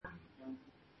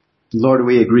Lord,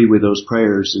 we agree with those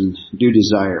prayers and do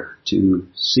desire to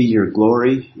see your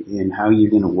glory in how you're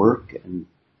going to work. And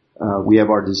we have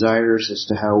our desires as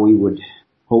to how we would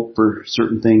hope for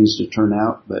certain things to turn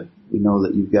out, but we know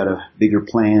that you've got a bigger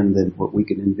plan than what we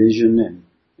can envision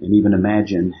and even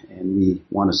imagine, and we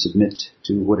want to submit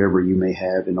to whatever you may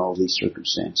have in all these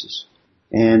circumstances.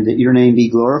 And that your name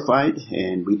be glorified,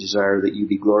 and we desire that you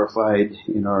be glorified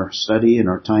in our study and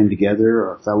our time together,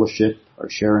 our fellowship, our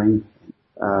sharing,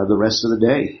 the rest of the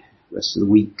day, rest of the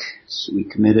week. So we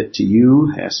commit it to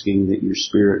you, asking that your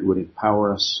Spirit would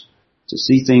empower us to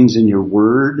see things in your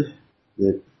word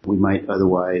that we might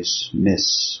otherwise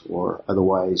miss or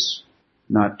otherwise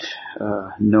not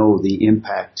know the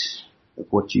impact of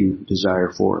what you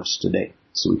desire for us today.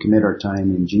 So we commit our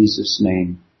time in Jesus'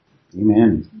 name.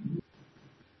 Amen.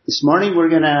 This morning we're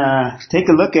going to take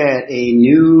a look at a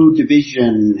new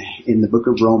division in the book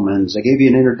of Romans. I gave you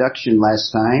an introduction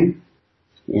last time,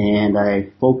 and I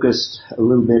focused a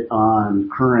little bit on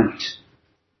current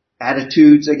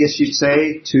attitudes, I guess you'd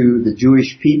say, to the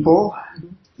Jewish people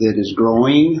that is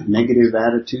growing. Negative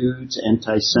attitudes,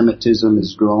 anti-Semitism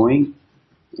is growing.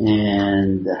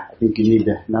 And I think you need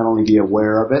to not only be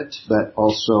aware of it, but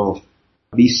also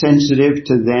be sensitive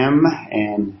to them.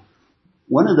 And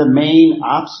one of the main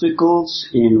obstacles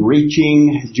in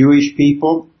reaching Jewish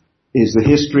people is the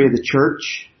history of the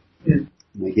church. And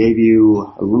I gave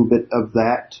you a little bit of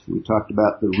that. We talked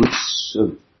about the roots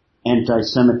of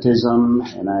anti-Semitism,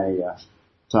 and I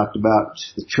talked about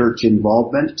the church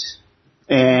involvement.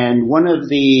 And one of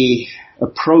the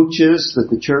approaches that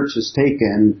the church has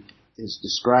taken is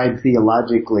described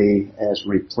theologically as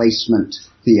replacement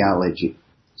theology.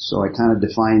 So I kind of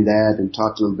defined that and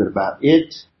talked a little bit about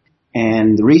it.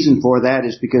 And the reason for that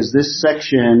is because this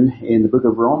section in the book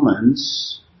of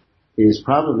Romans is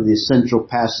probably the essential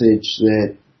passage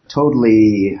that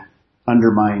totally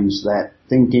undermines that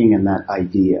thinking and that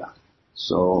idea.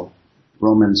 So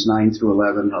Romans 9 through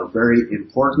 11 are very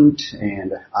important,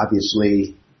 and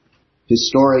obviously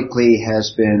historically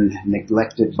has been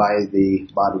neglected by the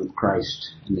body of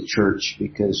Christ and the church,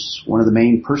 because one of the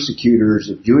main persecutors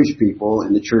of Jewish people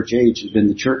in the church age has been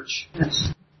the church.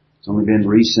 Yes. It's only been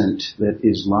recent that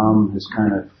Islam has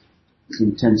kind of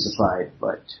intensified.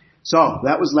 So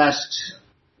that was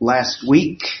last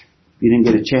week. If you didn't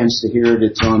get a chance to hear it,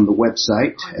 it's on the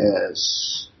website,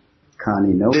 as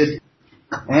Connie noted.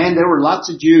 And there were lots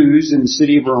of Jews in the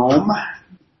city of Rome.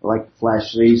 I like to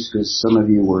flash these because some of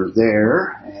you were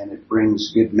there, and it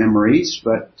brings good memories.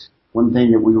 But one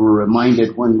thing that we were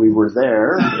reminded when we were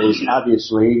there is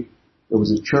obviously there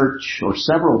was a church or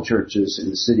several churches in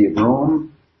the city of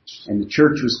Rome, and the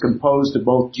church was composed of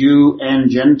both Jew and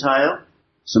Gentile.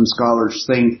 Some scholars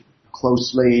think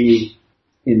closely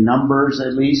in numbers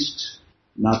at least.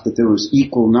 Not that there was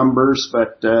equal numbers,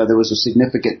 but there was a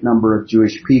significant number of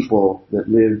Jewish people that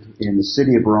lived in the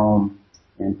city of Rome,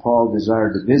 and Paul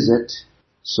desired to visit.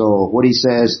 So what he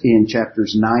says in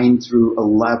chapters 9 through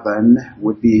 11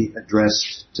 would be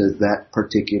addressed to that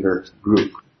particular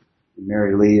group. And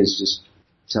Mary Lee is just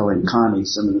telling Connie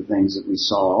some of the things that we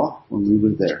saw when we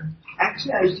were there.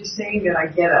 Actually, I was just saying that I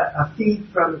get a feed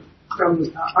from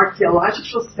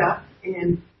archaeological stuff,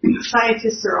 and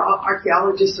scientists or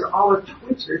archaeologists are all on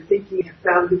Twitter thinking they have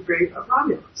found the grave of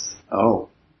Romulus. Oh.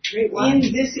 In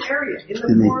this area. In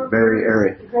the very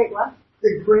area. The great what?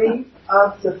 The grave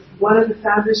of one of the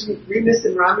founders, Remus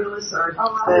and Romulus, are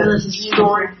the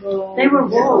historical, they were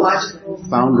mythological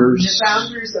founders. The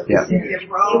founders of the city of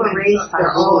Rome. They were raised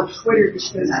they're all on Twitter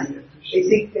because they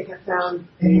think they have found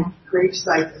a grave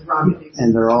site of Romulus.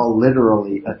 And they're all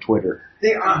literally a Twitter.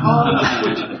 They are all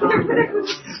on Twitter.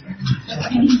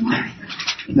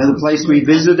 Another place we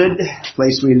visited,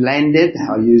 place we landed,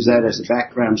 I'll use that as a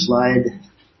background slide.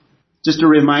 Just a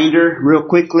reminder, real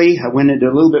quickly, I went into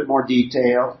a little bit more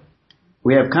detail.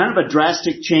 We have kind of a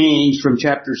drastic change from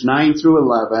chapters 9 through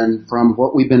 11 from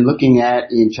what we've been looking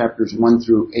at in chapters 1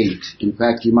 through 8. In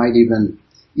fact, you might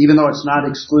even though it's not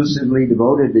exclusively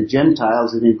devoted to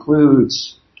Gentiles, it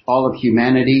includes all of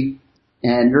humanity.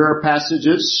 And there are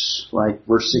passages, like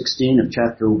verse 16 of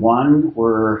chapter 1,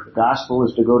 where the gospel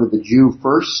is to go to the Jew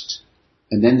first,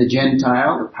 and then the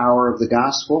Gentile, the power of the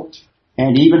gospel.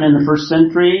 And even in the first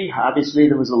century, obviously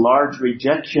there was a large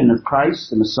rejection of Christ,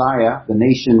 the Messiah. The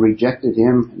nation rejected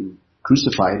him and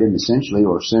crucified him, essentially,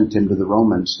 or sent him to the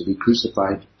Romans to be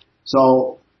crucified.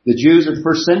 So the Jews of the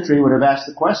first century would have asked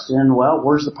the question, well,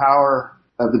 where's the power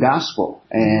of the gospel?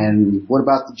 And what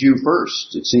about the Jew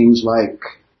first? It seems like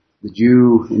the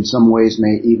Jew in some ways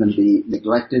may even be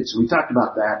neglected. So we talked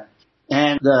about that.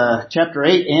 And chapter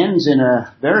 8 ends in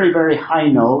a very, very high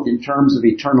note in terms of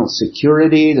eternal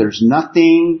security. There's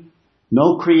nothing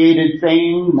No created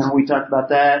thing, remember we talked about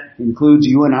that, includes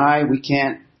you and I. We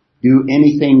can't do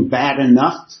anything bad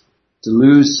enough to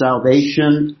lose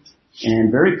salvation.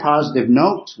 And very positive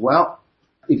note, well,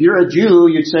 if you're a Jew,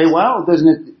 you'd say, well, doesn't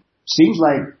it seems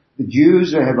like the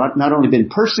Jews have not only been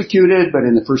persecuted, but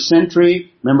in the first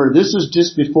century, remember this is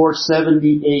just before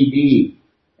 70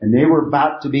 AD, and they were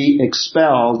about to be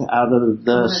expelled out of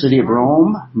the city of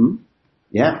Rome.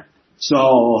 Yeah.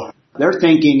 So their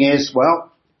thinking is,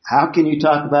 well, how can you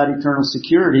talk about eternal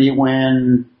security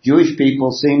when Jewish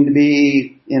people seem to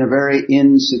be in a very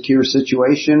insecure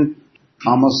situation?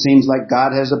 Almost seems like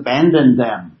God has abandoned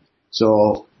them.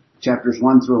 So chapters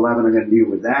 1 through 11 are going to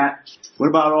deal with that. What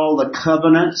about all the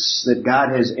covenants that God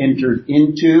has entered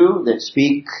into that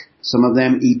speak, some of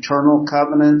them eternal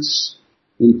covenants,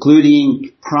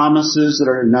 including promises that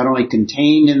are not only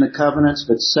contained in the covenants,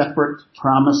 but separate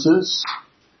promises?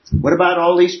 What about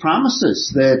all these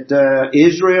promises that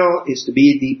Israel is to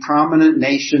be the prominent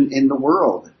nation in the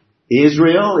world?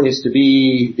 Israel is to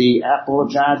be the apple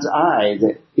of God's eye.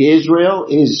 That Israel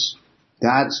is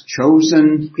God's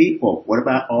chosen people. What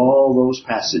about all those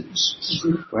passages?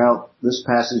 Well, this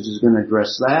passage is going to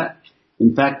address that.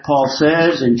 In fact, Paul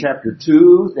says in chapter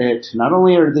 2 that not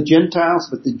only are the Gentiles,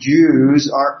 but the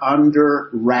Jews are under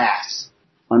wrath,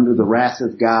 under the wrath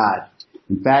of God.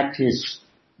 In fact, his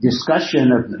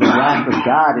discussion of the wrath of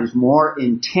God is more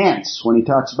intense when he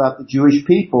talks about the Jewish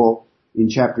people in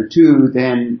chapter 2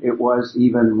 than it was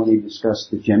even when he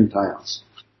discussed the Gentiles.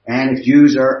 And if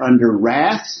Jews are under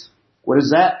wrath, what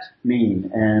does that mean?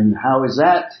 And how is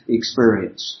that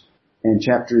experienced? And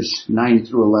chapters 9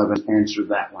 through 11 answer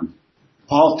that one.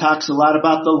 Paul talks a lot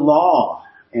about the law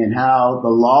and how the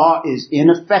law is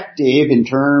ineffective in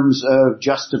terms of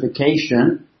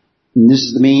justification. And this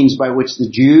is the means by which the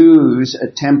Jews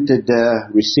attempted to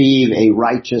receive a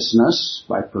righteousness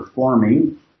by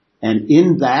performing. And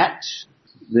in that,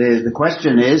 the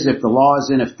question is, if the law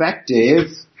is ineffective,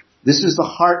 this is the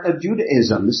heart of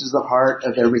Judaism. This is the heart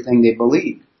of everything they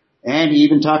believe. And he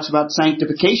even talks about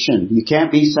sanctification. You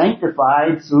can't be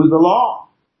sanctified through the law.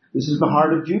 This is the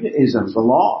heart of Judaism, the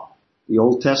law, the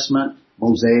Old Testament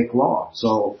Mosaic law.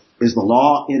 So is the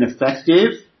law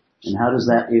ineffective? And how does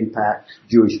that impact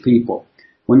Jewish people?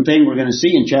 One thing we're going to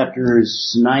see in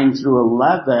chapters 9 through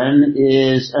 11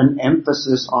 is an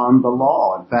emphasis on the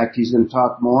law. In fact, he's going to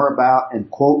talk more about and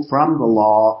quote from the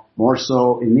law more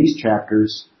so in these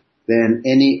chapters than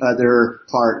any other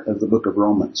part of the book of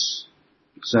Romans.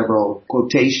 Several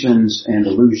quotations and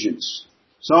allusions.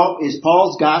 So is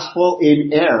Paul's gospel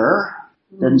in error?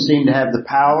 Doesn't seem to have the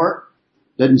power.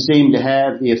 Doesn't seem to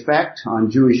have the effect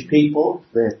on Jewish people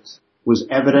that was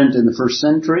evident in the first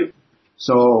century.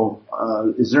 So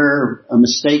is there a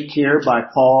mistake here by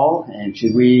Paul? And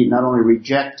should we not only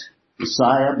reject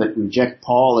Messiah, but reject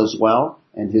Paul as well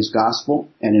and his gospel?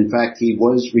 And in fact, he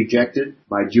was rejected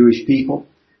by Jewish people.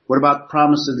 What about the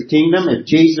promise of the kingdom? If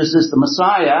Jesus is the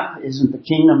Messiah, isn't the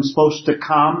kingdom supposed to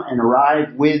come and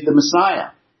arrive with the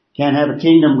Messiah? Can't have a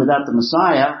kingdom without the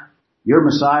Messiah. Your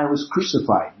Messiah was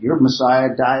crucified. Your Messiah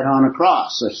died on a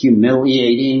cross, a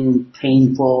humiliating,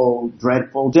 painful,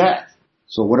 dreadful death.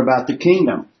 So what about the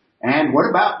kingdom? And what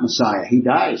about Messiah? He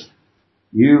died.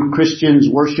 You Christians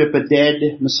worship a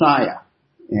dead Messiah.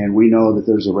 And we know that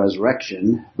there's a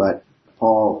resurrection, but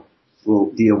Paul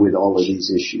will deal with all of these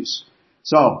issues.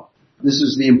 So, this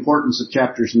is the importance of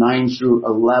chapters 9 through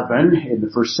 11 in the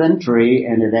first century,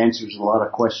 and it answers a lot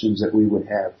of questions that we would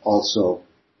have also,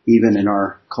 even in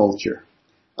our culture.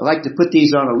 I like to put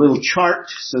these on a little chart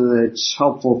so that it's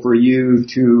helpful for you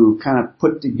to kind of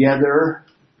put together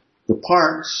the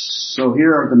parts. So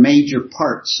here are the major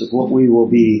parts of what we will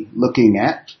be looking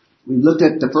at. We looked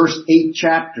at the first 8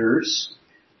 chapters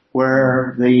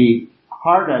where the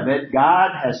heart of it,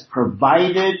 God has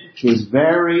provided His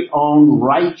very own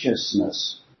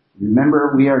righteousness.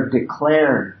 Remember, we are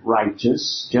declared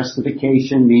righteous.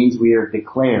 Justification means we are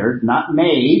declared, not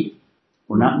made.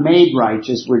 We're not made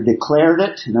righteous, we're declared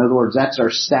it. In other words, that's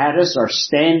our status, our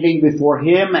standing before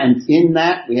Him, and in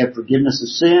that we have forgiveness of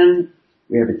sin,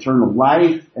 we have eternal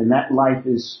life, and that life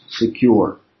is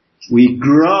secure. We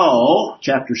grow,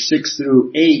 chapter 6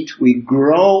 through 8, we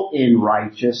grow in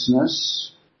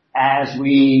righteousness as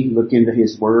we look into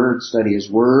His Word, study His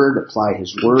Word, apply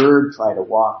His Word, try to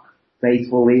walk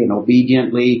faithfully and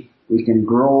obediently. We can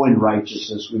grow in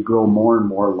righteousness. We grow more and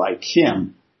more like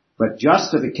Him. But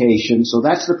justification, so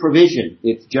that's the provision.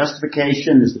 If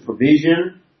justification is the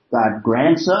provision, God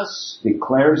grants us,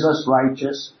 declares us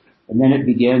righteous, and then it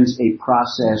begins a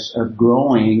process of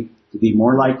growing to be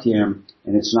more like Him.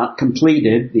 And it's not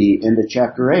completed. The end of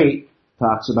chapter 8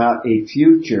 talks about a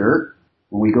future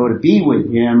When we go to be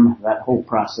with Him, that whole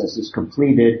process is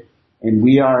completed, and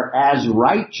we are as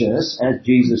righteous as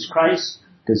Jesus Christ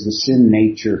because the sin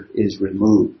nature is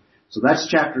removed. So that's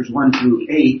chapters 1 through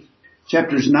 8.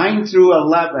 Chapters 9 through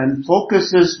 11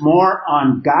 focuses more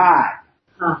on God.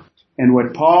 And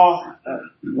what Paul,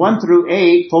 1 through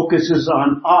 8 focuses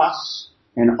on us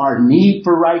and our need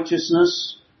for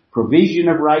righteousness, provision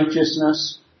of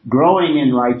righteousness, growing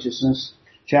in righteousness.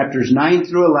 Chapters 9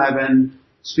 through 11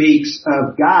 speaks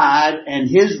of God and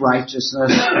His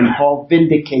righteousness, and Paul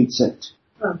vindicates it.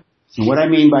 And what I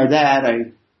mean by that,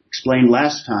 I explained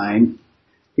last time,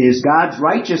 is God's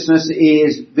righteousness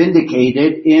is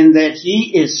vindicated in that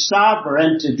He is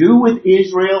sovereign to do with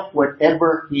Israel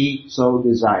whatever He so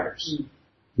desires.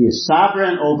 He is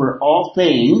sovereign over all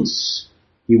things.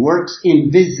 He works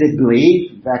invisibly.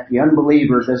 In fact, the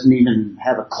unbeliever doesn't even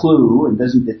have a clue and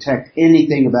doesn't detect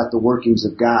anything about the workings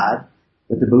of God.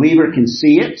 But the believer can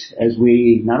see it as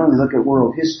we not only look at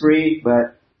world history,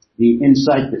 but the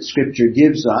insight that Scripture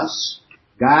gives us.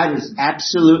 God is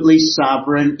absolutely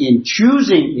sovereign in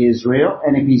choosing Israel,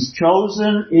 and if He's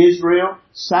chosen Israel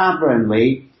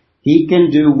sovereignly, He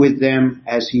can do with them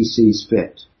as He sees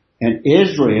fit. And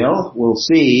Israel, we'll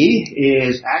see,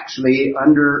 is actually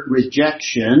under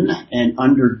rejection and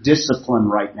under discipline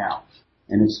right now.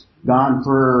 And it's gone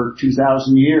for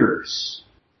 2,000 years.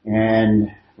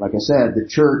 And like I said, the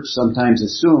church sometimes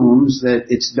assumes that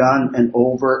it's done and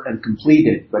over and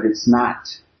completed, but it's not.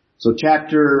 So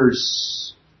chapter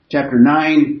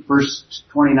 9, first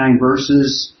 29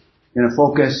 verses, going to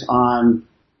focus on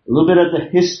a little bit of the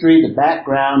history, the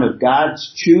background of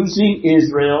God's choosing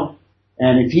Israel.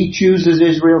 And if He chooses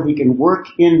Israel, He can work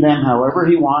in them however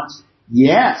He wants.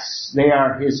 Yes, they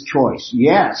are His choice.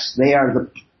 Yes, they are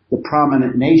the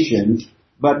prominent nation.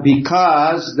 But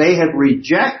because they have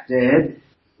rejected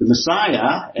the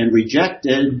Messiah and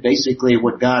rejected basically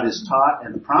what God has taught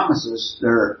and the promises,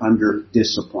 they're under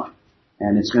discipline.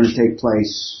 And it's going to take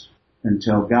place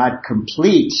until God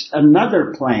completes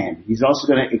another plan. He's also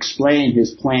going to explain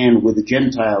His plan with the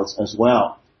Gentiles as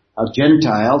well. Of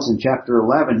Gentiles, in chapter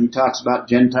 11, He talks about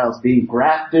Gentiles being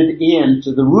grafted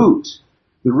into the root.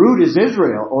 The root is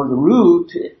Israel, or the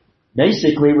root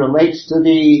basically relates to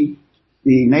the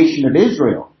nation of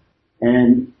Israel.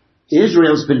 And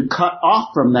Israel's been cut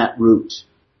off from that root.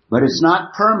 But it's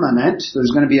not permanent.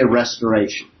 There's going to be a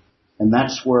restoration. And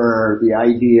that's where the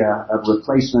idea of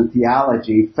replacement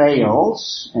theology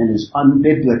fails and is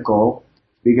unbiblical,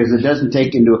 because it doesn't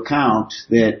take into account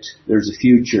that there's a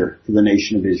future for the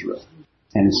nation of Israel.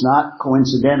 And it's not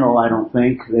coincidental, I don't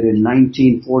think, that in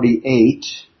 1948,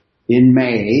 in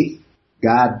May,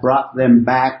 God brought them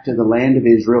back to the land of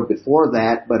Israel before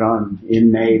that, but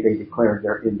in May they declared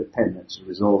their independence as a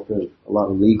result of a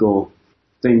lot of legal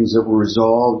things that were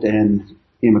resolved and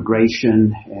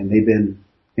immigration, and they've been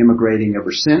immigrating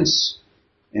ever since.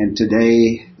 And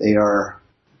today they are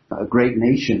a great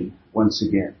nation once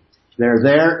again. They're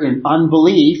there in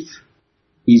unbelief.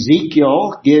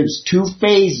 Ezekiel gives 2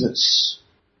 phases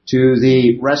to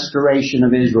the restoration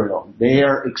of Israel. They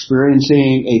are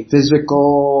experiencing a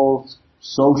physical,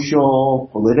 social,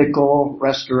 political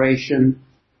restoration.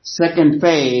 Second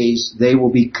phase, they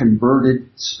will be converted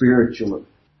spiritually.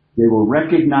 They will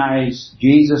recognize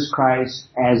Jesus Christ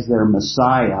as their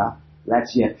Messiah.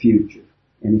 That's yet future.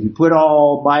 And if you put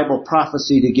all Bible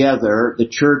prophecy together, the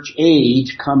church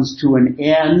age comes to an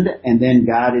end, and then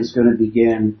God is going to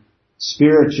begin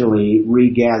spiritually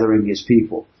regathering His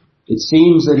people. It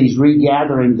seems that He's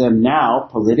regathering them now,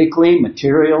 politically,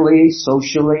 materially,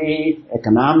 socially,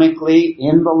 economically,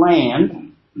 in the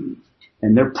land,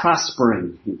 and they're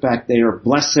prospering. In fact, they are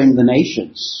blessing the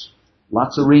nations.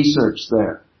 Lots of research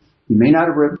there. You may not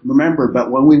remember,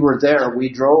 but when we were there,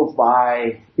 we drove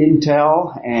by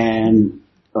Intel and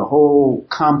a whole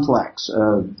complex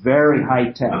of very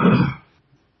high-tech, a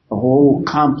whole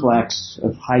complex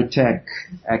of high-tech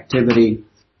activity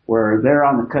where they're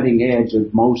on the cutting edge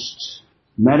of most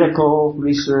medical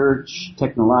research,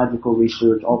 technological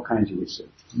research, all kinds of research.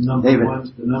 The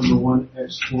number one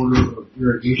exporter of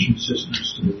irrigation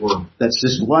systems to the world. That's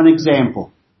just one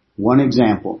example. One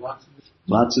example.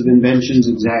 Lots of inventions,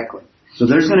 exactly. So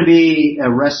there's going to be a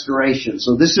restoration.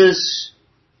 So this is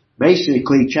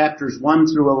basically chapters 1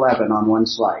 through 11 on one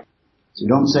slide. So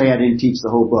don't say I didn't teach the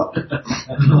whole book.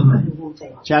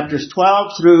 Chapters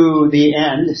 12 through the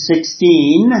end,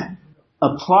 16,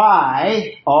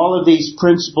 apply all of these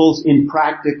principles in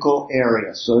practical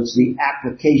areas. So it's the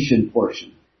application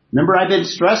portion. Remember, I've been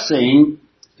stressing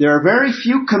there are very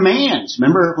few commands.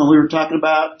 Remember when we were talking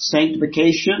about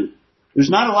sanctification? There's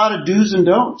not a lot of do's and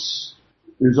don'ts.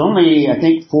 There's only, I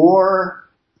think, four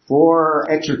 4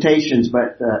 exhortations,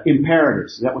 but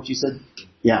imperatives. Is that what you said?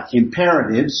 Yeah,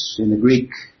 imperatives in the Greek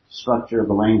structure of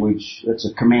the language. That's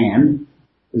a command.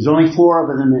 There's only 4 of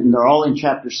them, and they're all in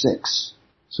chapter 6.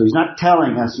 So he's not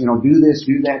telling us, do this,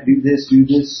 do that, do this,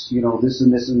 this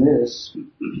and this and this.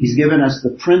 He's given us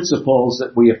the principles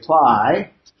that we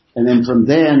apply, and then from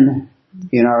then,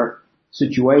 in our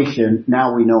situation,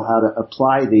 now we know how to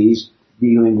apply these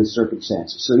dealing with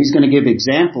circumstances. So he's going to give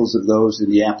examples of those in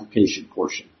the application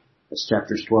portion. That's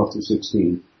chapters 12 through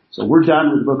 16. So we're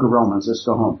done with the book of Romans. Let's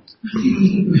go home.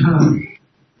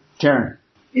 Karen.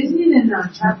 Isn't it in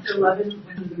chapter 11,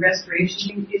 when the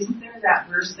restoration, isn't there that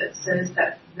verse that says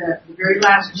that the very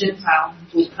last Gentile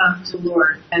will come to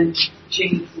Lord and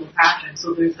change will happen?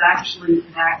 So there's actually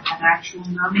an actual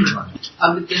number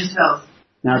of the Gentiles.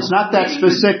 Now it's not that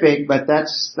specific, but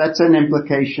that's an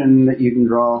implication that you can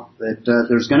draw, that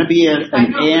there's going to be an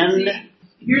end.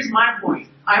 See, here's my point.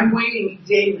 I'm waiting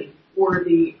daily for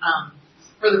the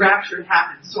rapture to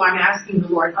happen. So I'm asking the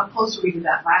Lord, how close are we to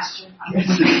that last Gentile?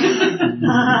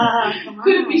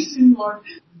 Could it be soon, Lord?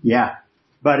 Yeah.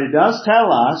 But it does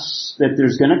tell us that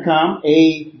there's going to come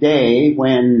a day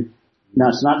when, now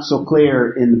it's not so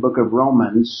clear in the book of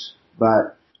Romans,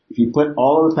 but if you put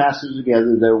all of the passages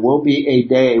together, there will be a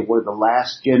day where the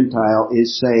last Gentile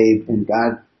is saved and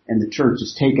God and the church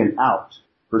is taken out.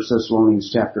 1 Thessalonians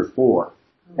chapter 4.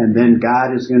 And then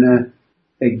God is going to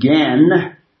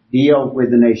again deal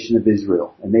with the nation of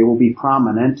Israel. And they will be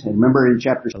prominent. And remember in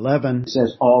chapter 11, it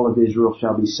says all of Israel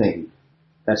shall be saved.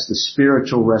 That's the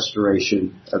spiritual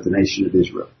restoration of the nation of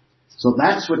Israel. So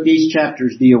that's what these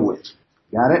chapters deal with.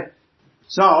 Got it?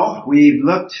 So we've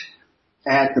looked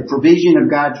at the provision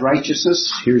of God's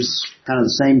righteousness. Here's kind of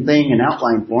the same thing in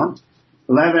outline form.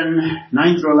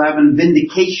 9 through 11,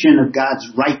 vindication of God's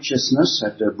righteousness. I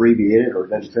have to abbreviate it or it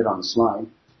doesn't fit on the slide.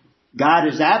 God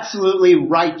is absolutely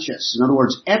righteous. In other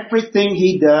words, everything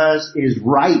He does is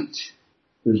right.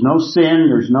 There's no sin.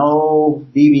 There's no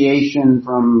deviation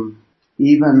from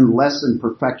even less than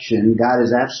perfection. God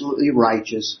is absolutely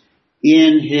righteous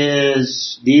in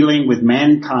His dealing with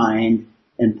mankind,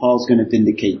 and Paul's going to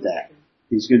vindicate that.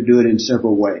 He's going to do it in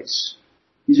several ways.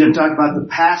 He's going to talk about the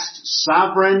past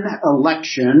sovereign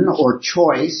election or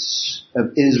choice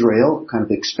of Israel, kind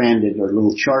of expanded our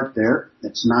little chart there.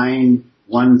 That's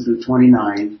 9:1 through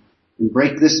 29. And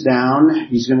break this down.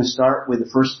 He's going to start with the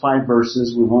first 5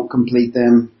 verses. We won't complete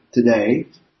them today.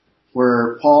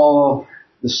 Where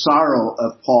the sorrow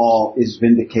of Paul is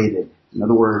vindicated. In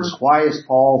other words, why is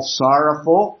Paul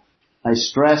sorrowful? I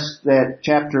stressed that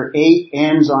chapter 8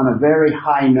 ends on a very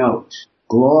high note,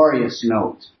 glorious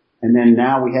note. And then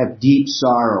now we have deep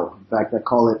sorrow. In fact, I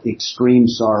call it extreme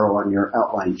sorrow on your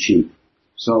outline sheet.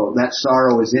 So that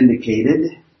sorrow is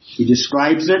indicated. He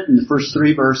describes it in the first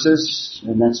 3 verses,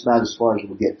 and that's about as far as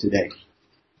we'll get today.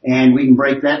 And we can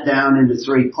break that down into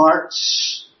 3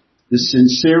 parts. The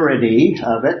sincerity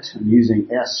of it, I'm using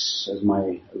S as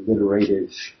my alliterative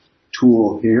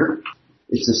tool here.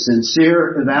 It's a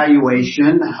sincere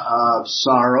evaluation of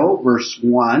sorrow, verse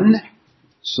 1.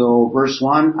 So verse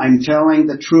 1, I'm telling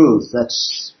the truth.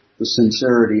 That's the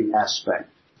sincerity aspect.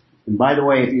 And by the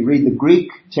way, if you read the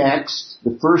Greek text,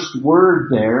 the first word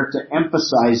there to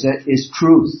emphasize it is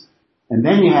truth. And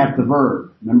then you have the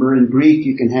verb. Remember in Greek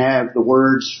you can have the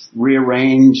words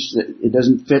rearranged. It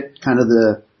doesn't fit kind of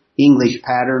the English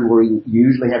pattern where you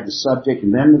usually have the subject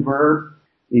and then the verb.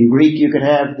 In Greek you could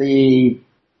have the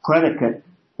predicate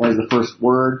as the first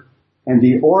word. And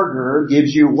the order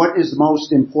gives you what is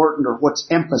most important or what's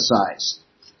emphasized.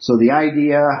 So the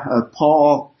idea of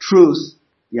Paul truth,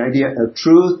 the idea of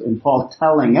truth and Paul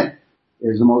telling it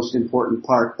is the most important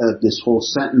part of this whole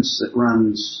sentence that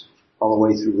runs all the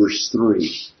way through verse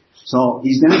 3. So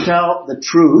he's going to tell the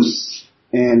truth,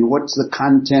 and what's the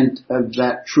content of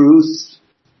that truth?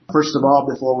 First of all,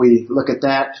 before we look at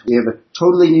that, we have a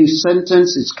totally new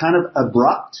sentence. It's kind of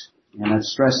abrupt. And I've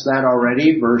stressed that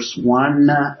already. Verse 1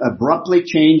 abruptly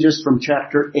changes from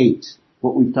chapter 8.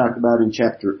 What we've talked about in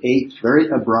chapter 8. Very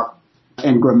abrupt.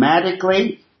 And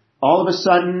grammatically, all of a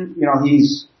sudden,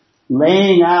 he's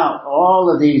laying out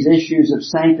all of these issues of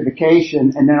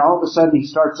sanctification. And then all of a sudden he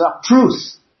starts up, truth,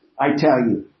 I tell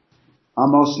you.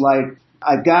 Almost like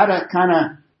I've got to kind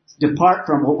of depart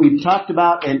from what we've talked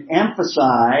about and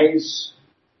emphasize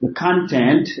the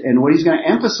content, and what he's going to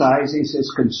emphasize is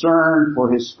his concern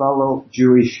for his fellow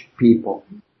Jewish people.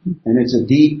 And it's a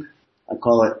deep, I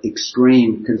call it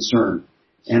extreme concern.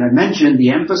 And I mentioned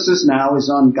the emphasis now is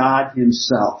on God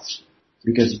Himself,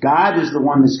 because God is the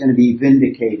one that's going to be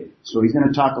vindicated. So he's going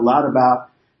to talk a lot about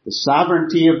the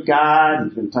sovereignty of God.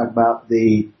 He's going to talk about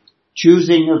the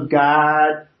choosing of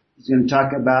God. He's going to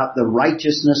talk about the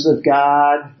righteousness of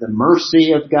God, the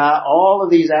mercy of God, all of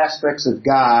these aspects of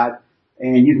God.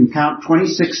 And you can count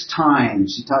 26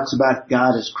 times. He talks about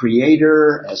God as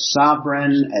creator, as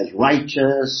sovereign, as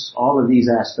righteous, all of these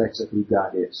aspects of who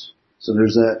God is. So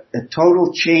there's a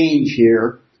total change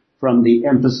here from the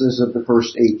emphasis of the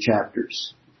first 8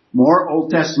 chapters. More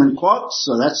Old Testament quotes,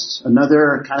 so that's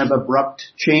another kind of abrupt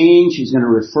change. He's going to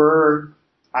refer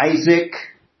Isaac,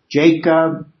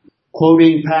 Jacob,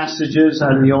 quoting passages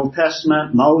out of the Old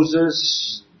Testament,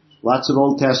 Moses, lots of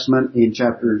Old Testament in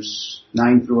chapters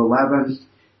 9 through 11.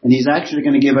 And he's actually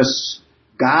going to give us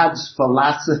God's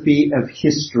philosophy of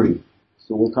history.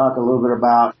 So we'll talk a little bit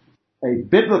about a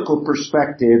biblical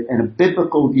perspective and a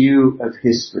biblical view of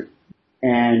history.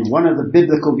 And one of the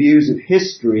biblical views of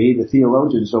history, the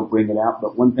theologians don't bring it out,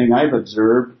 but one thing I've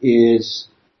observed is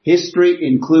history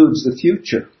includes the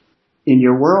future. In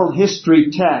your world history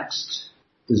text,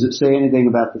 does it say anything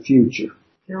about the future?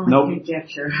 Nope.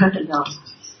 Conjecture. No.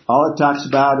 All it talks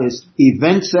about is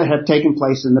events that have taken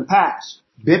place in the past.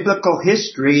 Biblical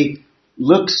history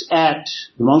looks at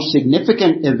the most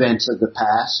significant events of the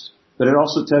past, but it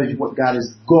also tells you what God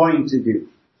is going to do.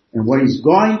 And what He's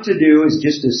going to do is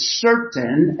just as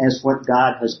certain as what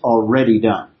God has already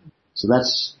done. So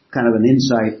that's kind of an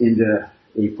insight into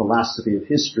a philosophy of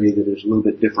history that is a little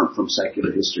bit different from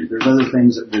secular history. There's other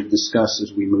things that we'll discuss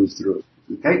as we move through.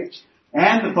 Okay?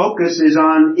 And the focus is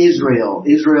on Israel,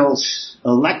 Israel's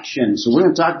election. So we're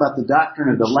going to talk about the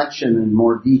doctrine of election in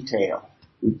more detail.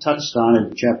 We touched on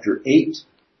it in chapter 8.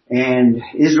 And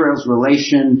Israel's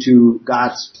relation to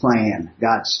God's plan.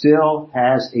 God still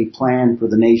has a plan for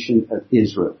the nation of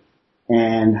Israel.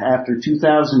 And after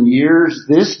 2,000 years,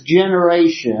 this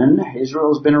generation,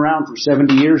 Israel has been around for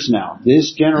 70 years now,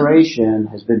 this generation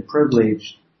has been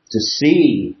privileged to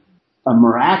see a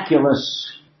miraculous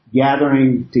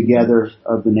gathering together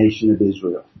of the nation of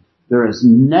Israel. There has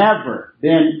never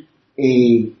been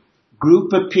a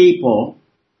group of people,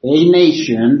 a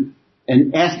nation,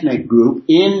 an ethnic group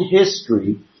in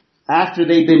history, after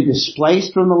they've been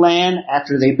displaced from the land,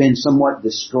 after they've been somewhat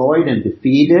destroyed and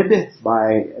defeated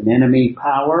by an enemy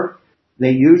power,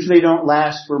 they usually don't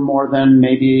last for more than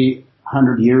maybe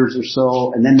 100 years or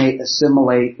so, and then they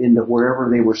assimilate into wherever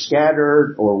they were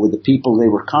scattered or with the people they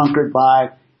were conquered by,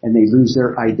 and they lose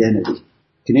their identity.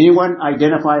 Can anyone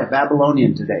identify a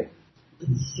Babylonian today?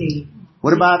 Let's see.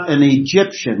 What about an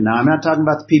Egyptian? Now, I'm not talking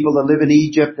about the people that live in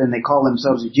Egypt and they call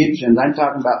themselves Egyptians. I'm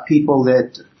talking about people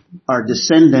that are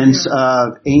descendants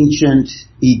of ancient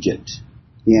Egypt.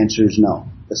 The answer is no.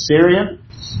 Assyrian?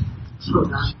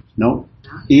 No.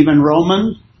 Even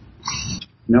Roman?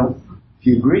 No.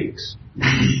 Few Greeks.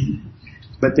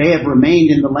 But they have remained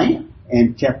in the land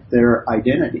and kept their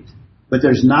identity. But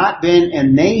there's not been a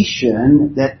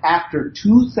nation that after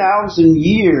 2,000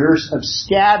 years of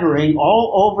scattering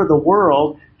all over the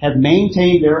world have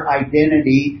maintained their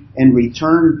identity and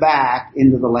returned back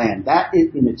into the land. That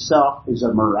in itself is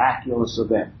a miraculous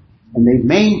event. And they've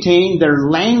maintained their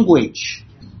language,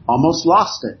 almost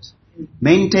lost it,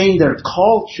 maintained their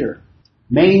culture,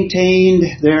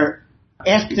 maintained their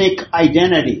ethnic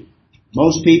identity.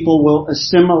 Most people will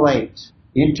assimilate,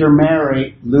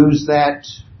 intermarry, lose that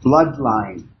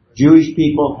bloodline. Jewish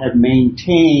people have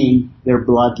maintained their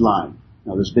bloodline.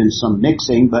 Now there's been some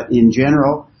mixing, but in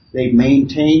general, they've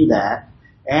maintained that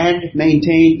and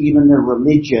maintained even their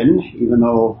religion, even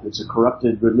though it's a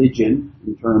corrupted religion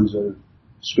in terms of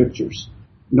scriptures.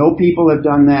 No people have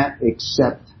done that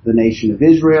except the nation of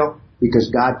Israel because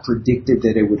God predicted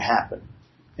that it would happen.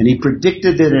 And He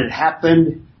predicted that it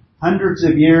happened hundreds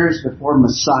of years before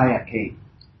Messiah came.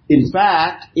 In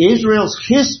fact, Israel's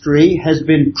history has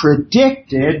been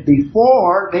predicted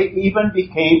before they even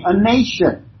became a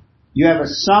nation. You have a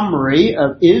summary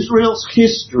of Israel's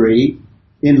history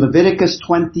in Leviticus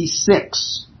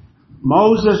 26.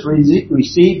 Moses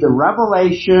received the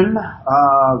revelation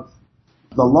of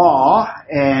the law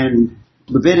and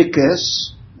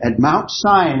Leviticus at Mount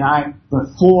Sinai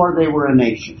before they were a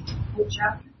nation.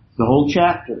 The whole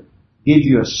chapter gives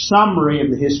you a summary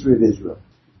of the history of Israel.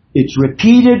 It's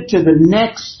repeated to the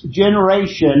next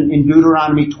generation in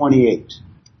Deuteronomy 28.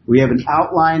 We have an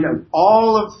outline of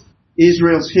all of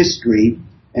Israel's history,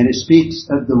 and it speaks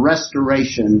of the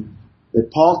restoration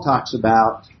that Paul talks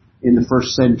about in the first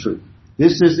century.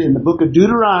 This is in the book of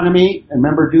Deuteronomy. And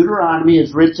remember, Deuteronomy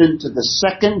is written to the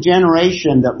second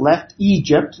generation that left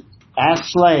Egypt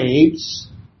as slaves.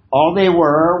 All they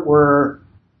were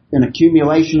an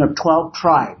accumulation of 12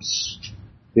 tribes.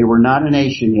 They were not a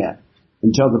nation yet.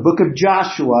 Until the book of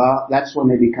Joshua, that's when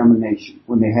they become a nation.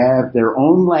 When they have their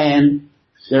own land,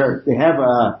 they have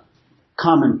a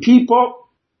common people,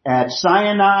 At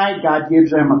Sinai, God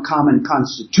gives them a common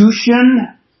constitution.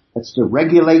 That's to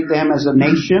regulate them as a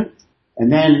nation.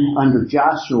 And then under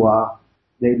Joshua,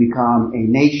 they become a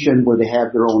nation where they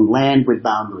have their own land with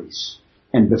boundaries.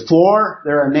 And before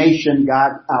they're a nation,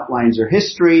 God outlines their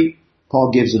history.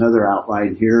 Paul gives another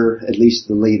outline here, at least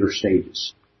the later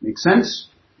stages. Make sense?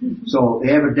 So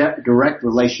they have a direct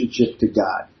relationship to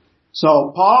God.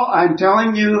 So Paul, I'm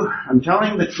telling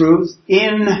the truth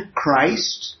in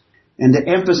Christ. And to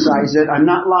emphasize it, I'm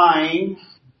not lying,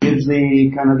 gives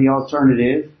the kind of the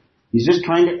alternative. He's just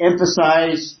trying to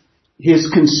emphasize his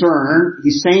concern.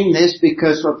 He's saying this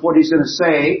because of what he's going to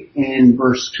say in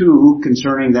verse 2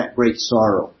 concerning that great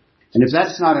sorrow. And if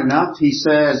that's not enough, he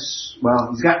says, well,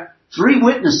 he's got 3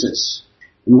 witnesses.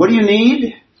 And what do you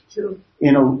need? 2.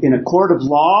 In a court of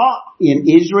law in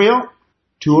Israel,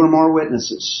 2 or more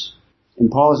witnesses. And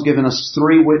Paul has given us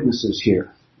 3 witnesses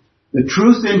here. The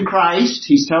truth in Christ,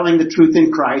 he's telling the truth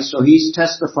in Christ, so he's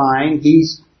testifying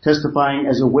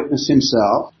as a witness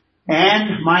himself.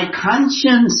 And my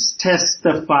conscience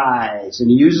testifies. And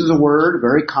he uses a word, a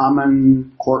very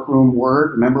common courtroom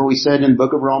word. Remember we said in the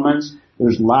book of Romans,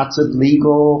 there's lots of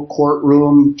legal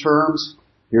courtroom terms.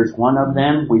 Here's one of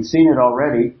them. We've seen it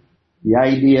already. The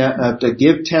idea of to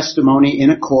give testimony in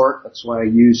a court. That's why I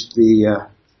used the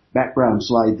background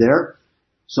slide there.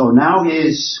 So now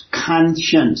his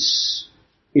conscience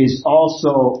is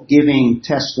also giving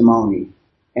testimony.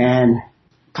 And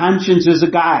conscience is a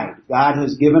guide. God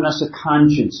has given us a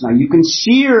conscience. Now you can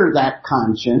sear that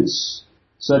conscience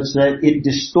such that it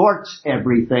distorts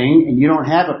everything and you don't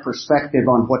have a perspective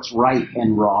on what's right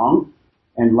and wrong.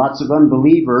 And lots of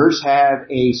unbelievers have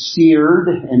a seared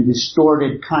and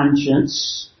distorted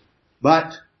conscience.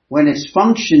 But when it's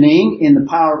functioning in the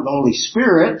power of the Holy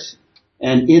Spirit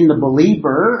and in the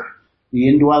believer, the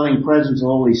indwelling presence of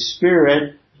the Holy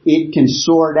Spirit, it can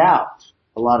sort out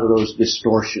a lot of those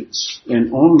distortions.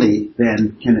 And only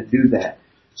then can it do that.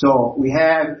 So we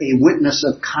have a witness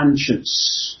of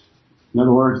conscience. In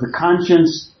other words, the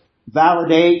conscience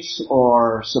validates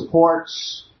or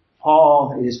supports.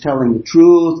 Paul is telling the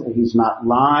truth. He's not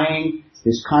lying.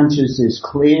 His conscience is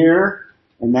clear.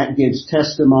 And that gives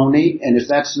testimony. And if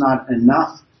that's not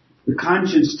enough, the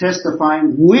conscience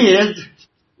testifying with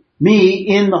me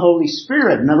in the Holy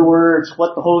Spirit. In other words,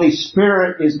 what the Holy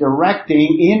Spirit is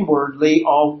directing inwardly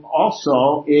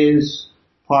also is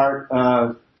part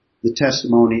of the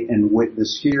testimony and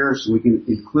witness here. So we can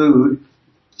include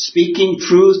speaking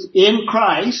truth in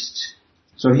Christ.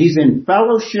 So he's in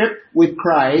fellowship with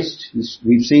Christ.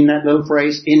 We've seen that little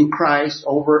phrase, in Christ,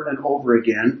 over and over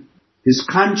again. His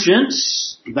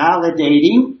conscience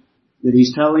validating that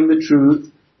he's telling the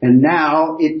truth. And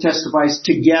now it testifies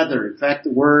together. In fact,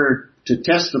 the word to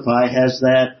testify has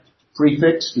that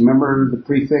prefix. Remember the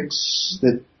prefix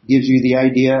that gives you the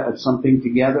idea of something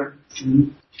together?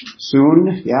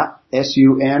 Soon, yeah.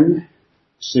 S-U-N,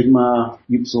 sigma,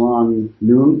 upsilon,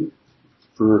 nun,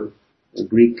 for the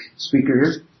Greek speaker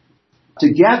here.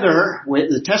 Together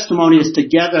with, the testimony is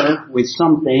together with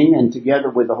something and together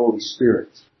with the Holy Spirit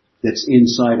that's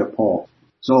inside of Paul.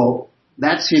 So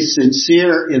that's his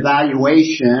sincere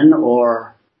evaluation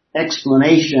or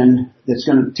explanation that's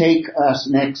going to take us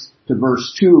next to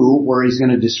verse 2 where he's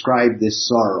going to describe this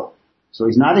sorrow. So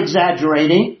he's not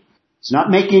exaggerating. He's not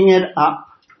making it up.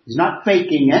 He's not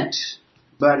faking it.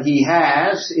 But he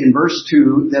has, in verse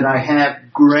 2, that I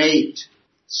have great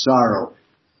sorrow.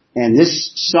 And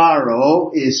this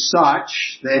sorrow is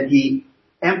such that he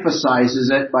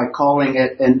emphasizes it by calling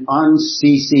it an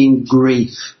unceasing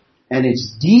grief. And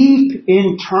it's deep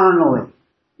internally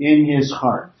in his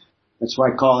heart. That's why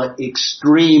I call it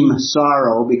extreme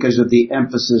sorrow because of the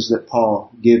emphasis that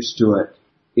Paul gives to it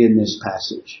in this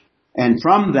passage. And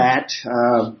from that,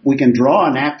 we can draw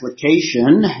an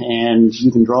application, and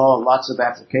you can draw lots of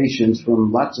applications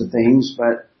from lots of things,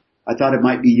 but I thought it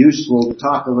might be useful to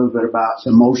talk a little bit about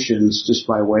emotions just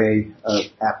by way of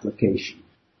application.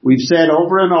 We've said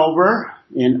over and over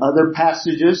in other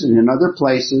passages and in other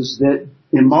places that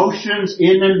emotions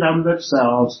in and of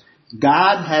themselves,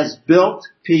 God has built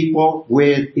people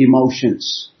with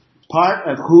emotions. Part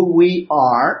of who we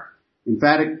are. In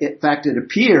fact, it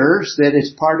appears that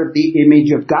it's part of the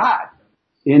image of God,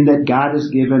 in that God has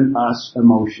given us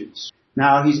emotions.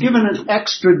 Now, he's given an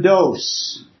extra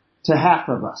dose to half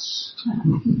of us.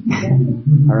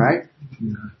 All right?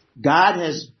 God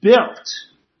has built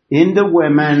into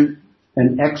women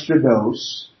an extra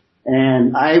dose,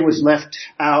 and I was left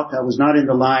out. I was not in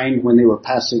the line when they were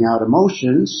passing out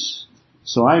emotions,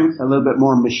 so I'm a little bit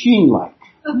more machine-like.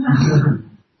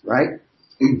 Right?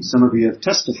 Some of you have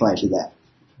testified to that.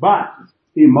 But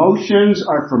emotions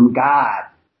are from God.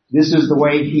 This is the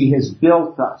way He has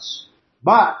built us.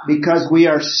 But because we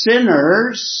are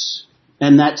sinners,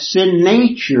 and that sin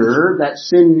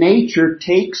nature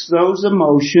takes those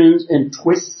emotions and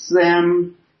twists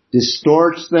them,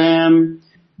 distorts them,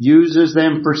 uses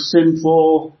them for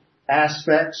sinful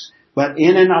aspects, but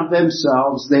in and of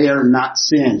themselves they are not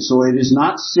sin. So it is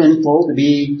not sinful to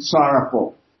be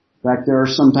sorrowful. In fact, there are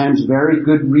sometimes very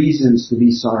good reasons to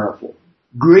be sorrowful.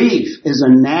 Grief is a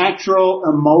natural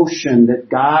emotion that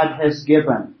God has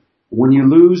given. When you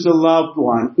lose a loved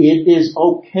one, it is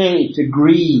okay to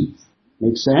grieve.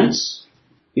 Make sense?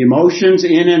 Emotions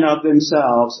in and of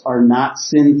themselves are not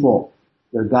sinful.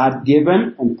 They're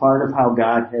God-given and part of how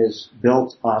God has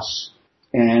built us.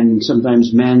 And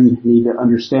sometimes men need to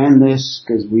understand this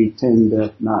because we tend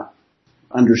to not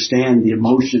understand the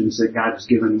emotions that God has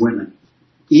given women.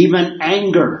 Even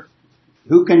anger.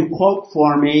 Who can quote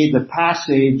for me the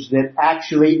passage that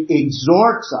actually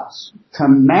exhorts us,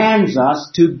 commands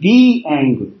us to be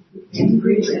angry?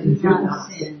 Angry and do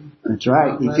not sin. That's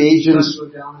right.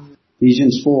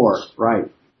 Ephesians 4, right.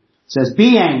 It says,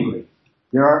 be angry.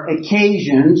 There are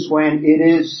occasions when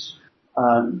it is,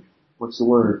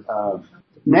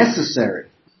 necessary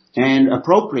and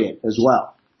appropriate as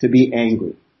well to be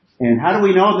angry. And how do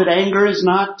we know that anger is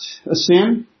not a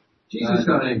sin? Jesus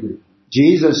got angry.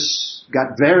 Jesus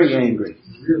got very angry.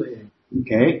 Really angry.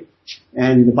 Okay?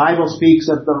 And the Bible speaks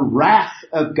of the wrath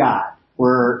of God,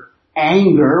 where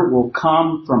anger will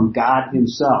come from God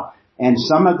Himself. And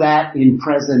some of that in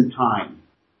present time.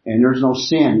 And there's no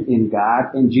sin in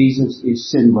God, and Jesus is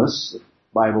sinless. The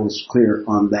Bible is clear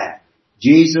on that.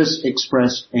 Jesus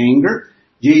expressed anger.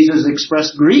 Jesus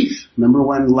expressed grief. Remember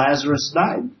when Lazarus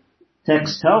died?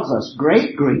 Text tells us,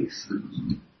 great grief.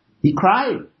 He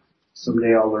cried.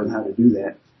 Someday I'll learn how to do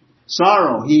that.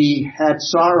 Sorrow. He had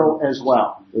sorrow as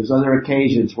well. There's other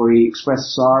occasions where He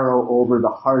expressed sorrow over the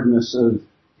hardness of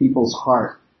people's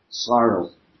heart.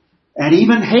 Sorrow. And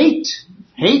even hate.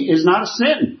 Hate is not a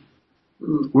sin.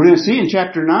 We're going to see in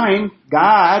chapter 9,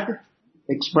 God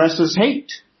expresses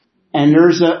hate. And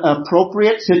there's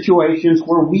appropriate situations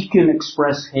where we can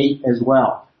express hate as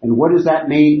well. And what is that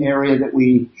main area that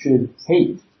we should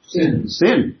hate? Sin.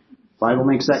 Sin. The Bible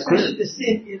makes that clear. Especially the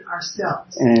sin in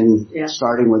ourselves. And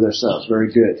starting with ourselves.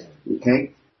 Very good.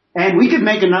 Okay. And we could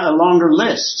make a longer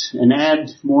list and add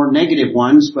more negative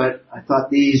ones, but I thought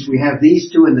we have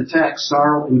these two in the text,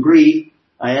 sorrow and grief.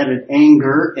 I added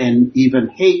anger and even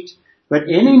hate. But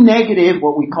any negative,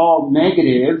 what we call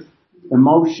negative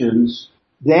emotions,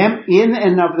 them in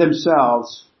and of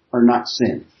themselves are not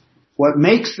sin. What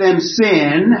makes them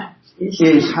sin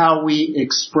is how we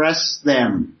express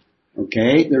them.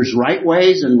 Okay? There's right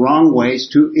ways and wrong ways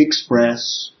to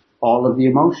express all of the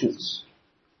emotions.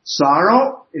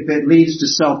 Sorrow, if it leads to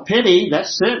self-pity,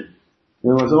 that's sin. It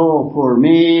was, oh, poor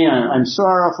me, I'm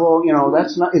sorrowful,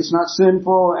 it's not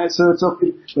sinful, and so it's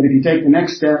okay. But if you take the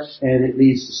next step and it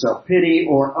leads to self-pity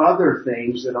or other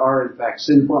things that are in fact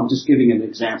sinful, I'm just giving an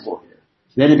example here,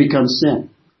 then it becomes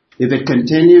sin. If it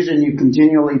continues and you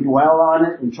continually dwell on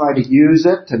it and try to use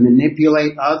it to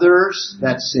manipulate others,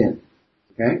 that's sin.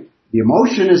 Okay? The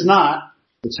emotion is not,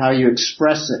 it's how you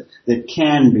express it that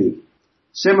can be.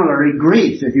 Similarly,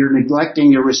 grief, if you're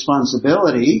neglecting your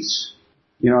responsibilities,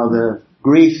 the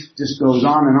grief just goes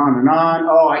on and on and on.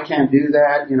 Oh, I can't do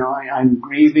that. I'm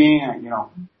grieving, and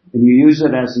you use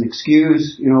it as an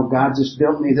excuse. God just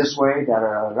built me this way, da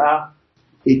da da da.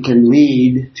 It can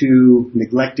lead to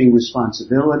neglecting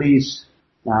responsibilities.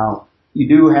 Now, you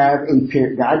do have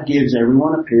God gives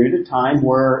everyone a period of time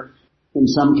where in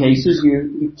some cases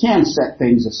you can set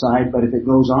things aside, but if it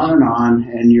goes on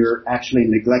and you're actually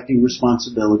neglecting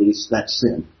responsibilities, that's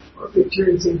sin. Or if it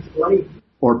turns into blame.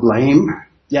 Or blame.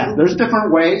 Yeah, there's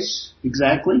different ways.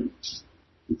 Exactly.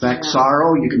 In fact,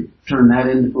 sorrow, you can turn that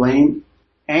into blame.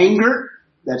 Anger,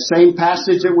 that same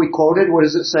passage that we quoted, what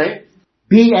does it say?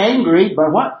 Be angry,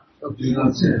 but what? But do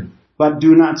not sin. But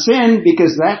do not sin,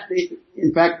 because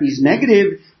in fact, these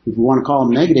negative, if you want to call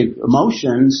them negative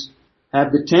emotions,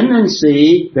 have the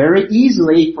tendency very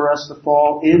easily for us to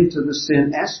fall into the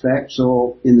sin aspect.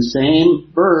 So in the same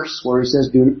verse where it says,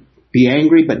 be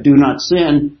angry, but do not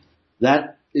sin,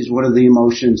 that is one of the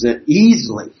emotions that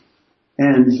easily,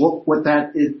 and what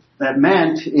that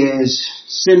meant is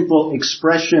sinful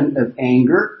expression of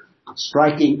anger,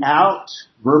 striking out,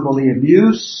 verbally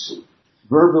abuse,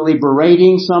 verbally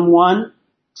berating someone,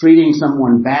 treating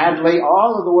someone badly,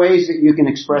 all of the ways that you can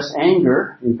express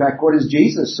anger. In fact, what does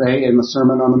Jesus say in the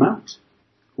Sermon on the Mount?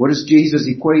 What does Jesus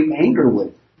equate anger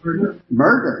with?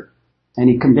 Murder. And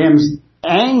He condemns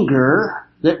anger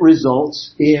that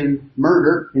results in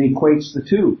murder and equates the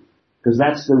two. Because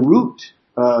that's the root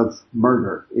of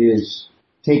murder is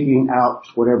taking out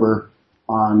whatever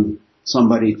on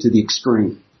somebody to the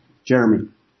extreme. Jeremy.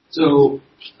 So,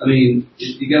 I mean,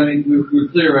 you gotta make, we're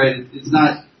clear, right? It's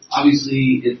not,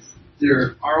 obviously,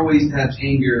 there are ways to have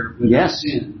anger without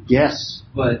sin. Yes.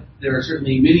 But there are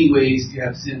certainly many ways to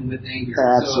have sin with anger.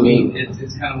 Absolutely. So, I mean,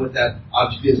 it's kind of what that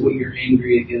object is, what you're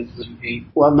angry against, what you hate.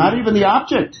 Well, not even the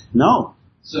object. No.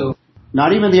 So,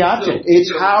 not even the object.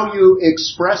 It's how you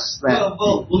express that.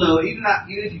 Well, no, even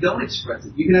if you don't express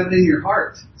it, you can have it in your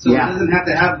heart. So it doesn't have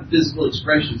to have the physical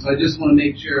expression. So I just want to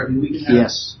make sure, I mean, we can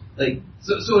have,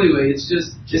 so anyway, it's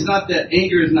not that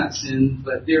anger is not sin,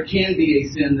 but there can be a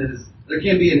sin there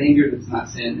can be an anger that's not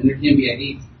sin, and there can be a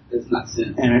hate that's not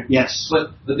sin. And yes.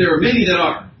 But there are many that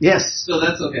are. Yes. So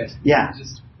that's okay. Yeah.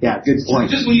 Good point.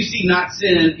 Just when you see not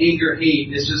sin, anger,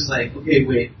 hate, it's just like, okay,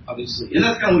 wait, obviously. And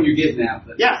that's kind of what you're getting at.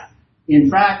 But. Yeah. In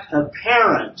fact, a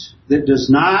parent that does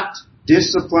not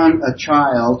discipline a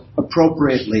child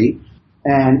appropriately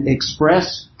and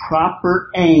express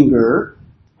proper anger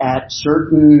at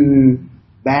certain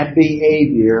bad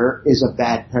behavior is a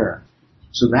bad parent.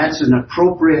 So that's an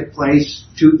appropriate place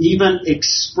to even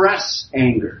express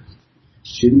anger. It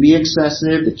shouldn't be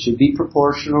excessive, it should be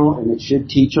proportional, and it should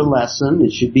teach a lesson,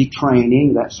 it should be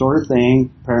training, that sort of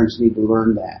thing. Parents need to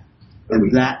learn that.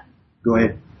 And that, go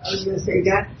ahead. I was going to say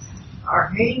that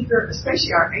our anger,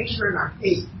 especially our anger and our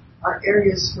hate, are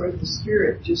areas where the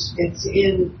Spirit just gets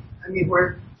in. I mean,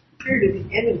 where the spirit of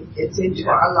the enemy gets into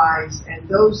our lives, and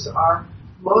those are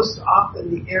most often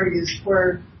the areas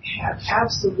where we have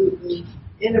absolutely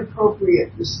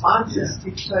inappropriate responses,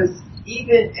 because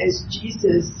even as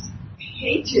Jesus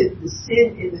hated the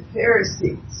sin in the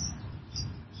Pharisees,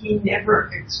 he never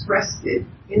expressed it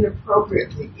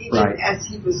inappropriately, even as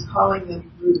he was calling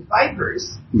them brood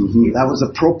vipers. That was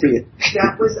appropriate.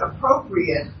 That was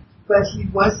appropriate, but he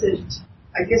wasn't.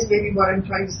 I guess maybe what I'm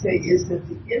trying to say is that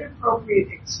the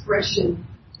inappropriate expression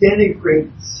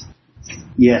denigrates.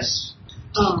 Yes.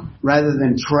 Rather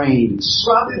than trains.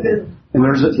 Rather than. And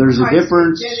there's a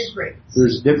difference. Denigrates.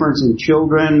 There's a difference in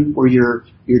children where you're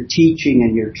teaching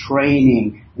and you're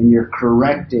training and you're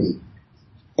correcting.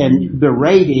 And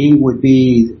berating would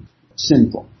be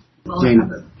sinful. Well,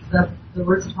 the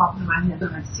words that pop into my head,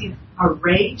 and I've seen a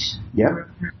rage, where a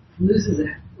parent loses it.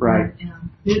 Right. And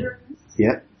bitterness.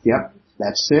 Yep.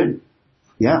 That's sin.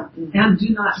 Yeah. And do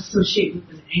not associate with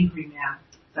an angry man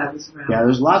that is around. Yeah,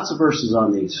 there's lots of verses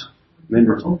on these.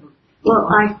 Well,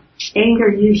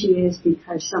 anger usually is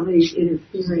because somebody's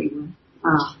interfering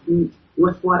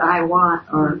with what I want,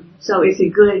 or so it's a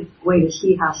good way to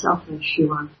see how selfish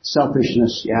you are.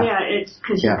 Selfishness, yeah. Yeah, it's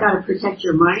because you've got to protect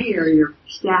your money or your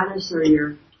status or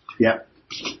your. Yep.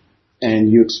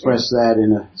 And you express that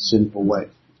in a sinful way.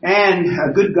 And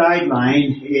a good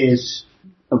guideline is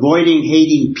avoiding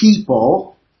hating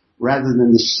people rather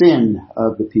than the sin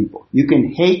of the people. You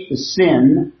can hate the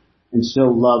sin and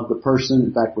still love the person.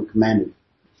 In fact, we're commanded.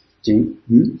 See?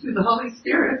 Through the Holy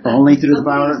Spirit. Only through the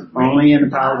power, only in the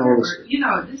power of the Holy Spirit. You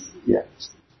know, this. Yeah.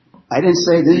 I didn't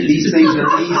say these things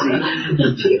are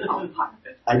easy.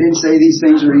 I didn't say these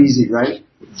things are easy, right?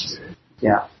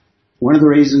 Yeah. One of the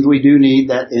reasons we do need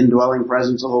that indwelling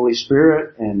presence of the Holy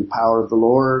Spirit and the power of the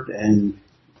Lord and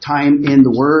time in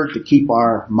the Word to keep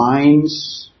our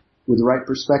minds with the right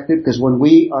perspective, because when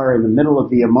we are in the middle of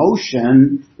the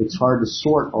emotion, it's hard to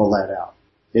sort all that out.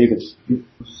 David.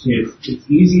 It's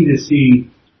easy to see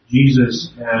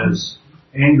Jesus as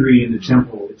angry in the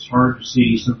temple. It's hard to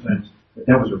see sometimes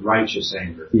that was a righteous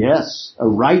anger. Yes, a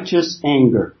righteous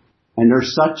anger. And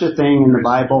there's such a thing in the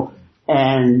Bible.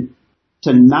 And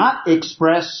to not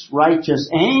express righteous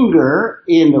anger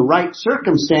in the right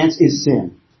circumstance is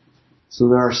sin. So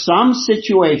there are some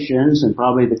situations, and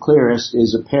probably the clearest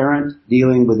is a parent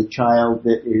dealing with a child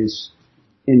that is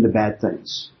into bad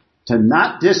things. To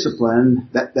not discipline,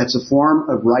 that's a form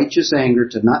of righteous anger.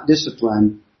 To not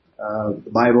discipline,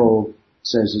 the Bible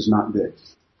says is not good.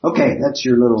 Okay, that's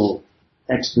your little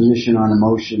exposition on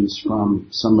emotions from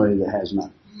somebody that has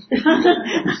none.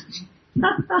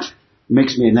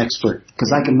 Makes me an expert,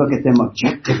 because I can look at them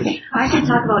objectively. I can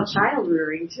talk about child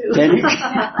rearing too.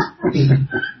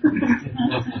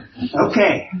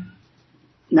 Okay.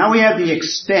 Now we have the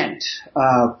extent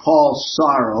of Paul's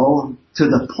sorrow to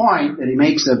the point that he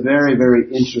makes a very,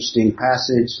 very interesting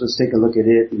passage. Let's take a look at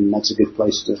it, and that's a good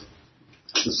place to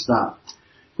stop.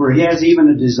 Where he has even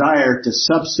a desire to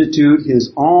substitute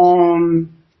his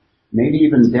own, maybe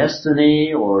even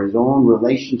destiny or his own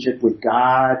relationship with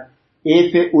God,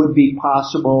 if it would be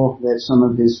possible that some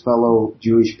of his fellow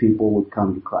Jewish people would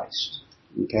come to Christ.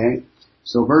 Okay?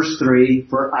 So verse 3,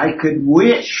 for I could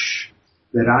wish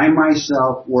that I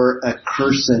myself were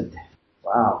accursed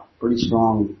Wow, pretty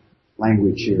strong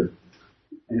language here.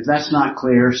 And if that's not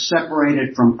clear,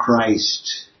 separated from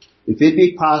Christ. If it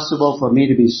be possible for me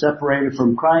to be separated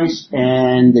from Christ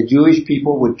and the Jewish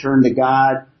people would turn to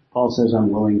God, Paul says I'm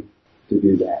willing to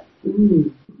do that.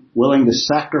 Willing to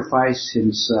sacrifice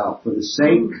himself for the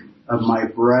sake of my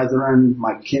brethren,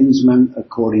 my kinsmen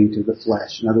according to the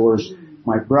flesh. In other words,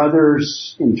 my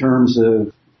brothers in terms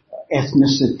of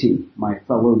ethnicity, my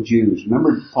fellow Jews.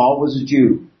 Remember, Paul was a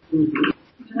Jew.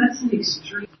 That's an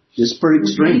extreme. It's pretty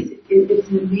extreme. It's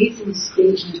an amazing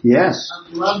statement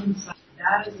of love and sacrifice.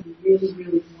 That is really,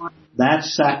 really wonderful.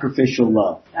 That's sacrificial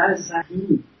love. That is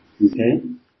sacrificial. Okay?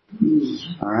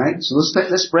 All right, so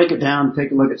let's break it down and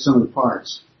take a look at some of the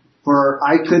parts. For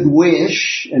I could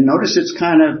wish, and notice it's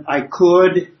kind of I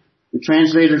could. The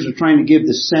translators are trying to give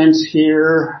the sense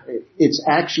here. It's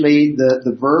actually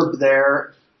the verb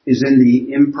there is in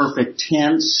the imperfect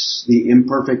tense. The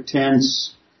imperfect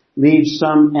tense leaves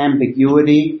some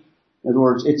ambiguity. In other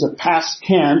words, it's a past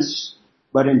tense,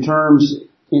 but in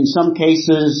some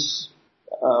cases,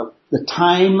 the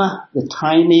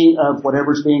timing of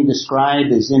whatever's being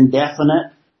described is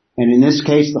indefinite. And in this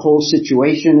case, the whole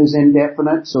situation is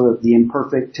indefinite, so the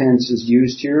imperfect tense is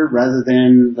used here rather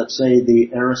than, let's say, the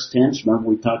aorist tense. Remember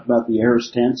we talked about the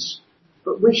aorist tense?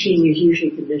 But wishing is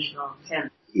usually conditional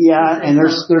tense. Yeah, and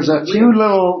there's a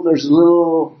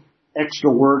little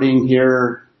extra wording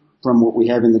here from what we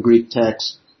have in the Greek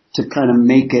text to kind of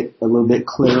make it a little bit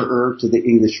clearer to the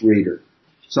English reader.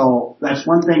 So that's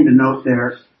one thing to note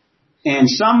there. And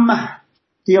some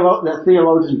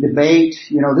theologians debate,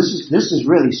 this is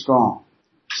really strong.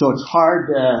 So it's hard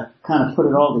to kind of put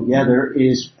it all together.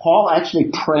 Is Paul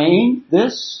actually praying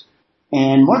this?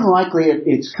 And more than likely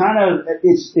it's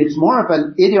more of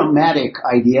an idiomatic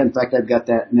idea. In fact, I've got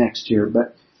that next here,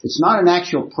 but it's not an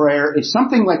actual prayer. It's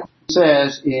something like it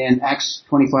says in Acts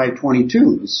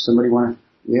 25:22. Does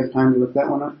we have time to look that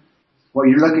one up? Well,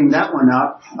 you're looking that one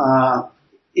up.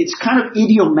 It's kind of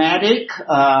idiomatic,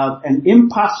 an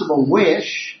impossible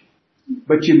wish,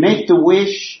 but you make the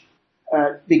wish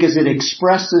because it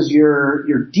expresses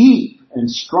your deep and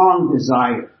strong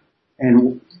desire.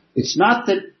 And it's not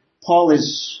that Paul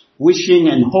is wishing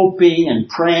and hoping and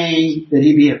praying that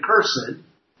he be accursed,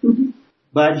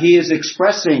 but he is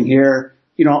expressing here,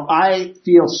 I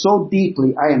feel so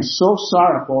deeply, I am so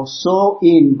sorrowful, so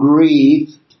in grief,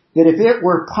 that if it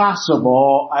were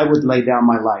possible, I would lay down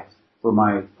my life for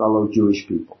my fellow Jewish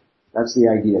people. That's the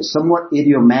idea. Somewhat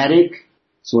idiomatic,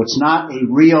 so it's not a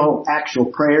real actual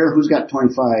prayer. Who's got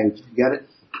 25? You got it?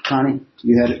 Connie,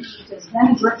 you had it?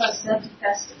 Then Agrippa said to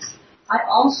Festus, I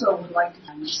also would like to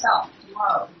die myself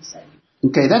tomorrow, he said.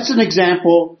 Okay, that's an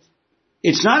example.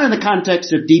 It's not in the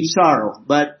context of deep sorrow,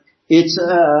 but it's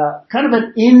kind of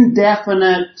an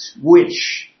indefinite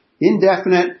wish.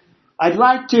 Indefinite. I'm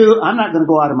not going to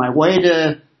go out of my way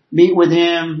to meet with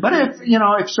him, but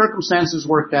if circumstances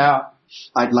worked out,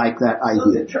 I'd like that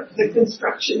idea. So the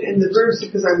construction and the verbs,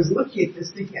 because I was looking at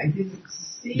this thinking I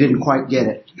didn't quite get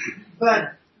it.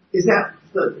 But is that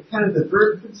the kind of the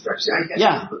verb construction? I guess.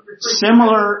 Yeah,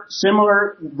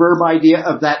 similar verb idea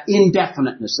of that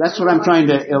indefiniteness. That's what I'm trying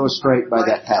to illustrate by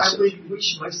that passage. I would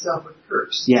wish myself a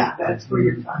curse. Yeah, that's where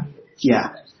you're talking.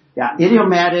 Yeah,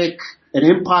 idiomatic, an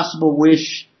impossible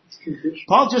wish.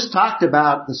 Paul just talked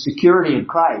about the security in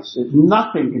Christ.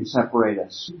 Nothing can separate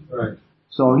us. Right.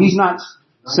 So he's not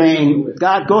saying,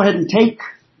 God, go ahead and take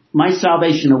my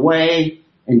salvation away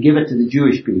and give it to the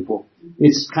Jewish people.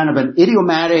 It's kind of an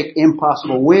idiomatic,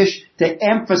 impossible wish to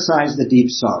emphasize the deep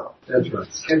sorrow. That's right.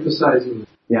 Emphasizing.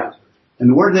 Yeah.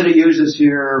 And the word that it uses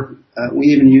here, we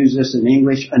even use this in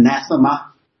English, anathema.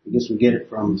 I guess we get it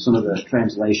from some of the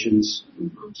translations.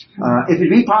 If it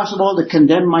be possible to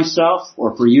condemn myself,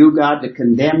 or for you, God, to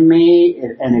condemn me,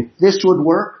 and if this would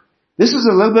work, this is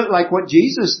a little bit like what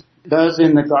Jesus does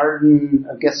in the Garden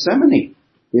of Gethsemane.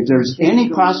 If there's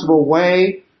any possible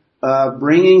way of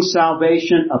bringing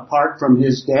salvation apart from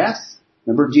his death,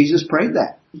 remember Jesus prayed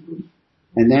that.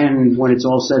 And then when it's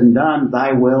all said and done,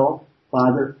 thy will,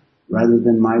 Father, rather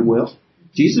than my will.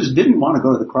 Jesus didn't want to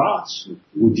go to the cross.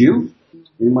 Would you?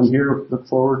 Anyone here look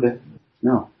forward to?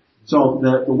 No. So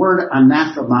the word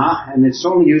anathema, and it's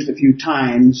only used a few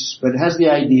times, but it has the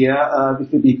idea of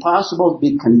if it be possible to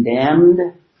be condemned.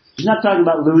 He's not talking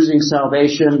about losing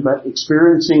salvation, but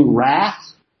experiencing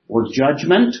wrath or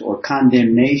judgment or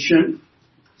condemnation.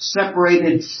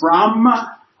 Separated from,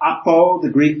 apo,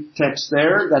 the Greek text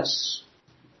there, that's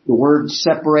the word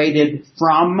separated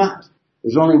from.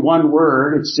 There's only one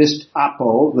word, it's just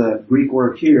apo, the Greek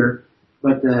word here.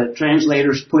 But the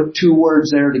translators put two words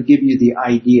there to give you the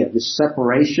idea. The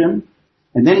separation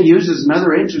And then he uses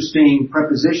another interesting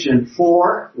preposition,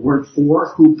 for, the word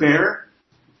for, huper.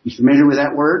 You familiar with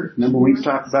that word? Remember we've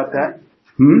talked about that?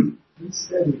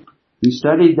 We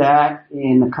studied that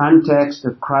in the context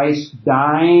of Christ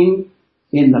dying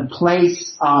in the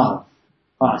place of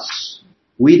us.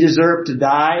 We deserve to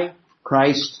die.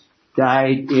 Christ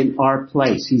died in our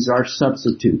place. He's our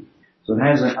substitute. So it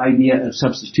has an idea of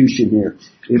substitution here.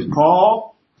 If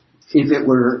it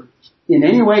were in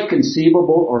any way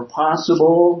conceivable or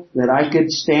possible that I could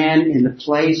stand in the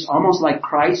place, almost like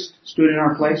Christ stood in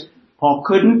our place, Paul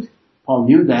couldn't. Paul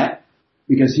knew that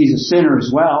because he's a sinner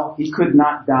as well. He could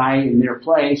not die in their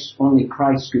place. Only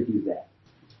Christ could do that.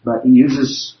 But he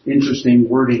uses interesting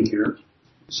wording here.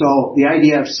 So the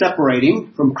idea of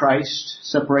separating from Christ,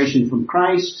 separation from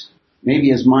Christ,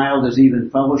 maybe as mild as even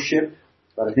fellowship,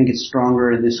 but I think it's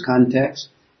stronger in this context.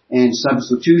 And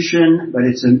substitution, but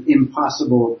it's an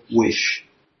impossible wish.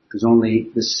 Because only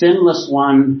the sinless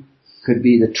one could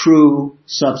be the true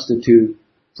substitute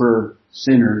for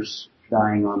sinners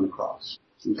dying on the cross.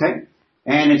 Okay?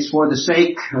 And it's for the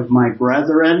sake of my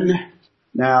brethren.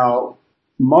 Now,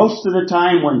 most of the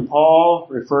time when Paul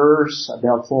refers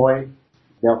Adelphoi,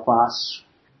 Delphos,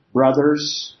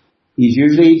 brothers, he's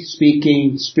usually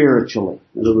speaking spiritually.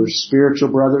 In other words, spiritual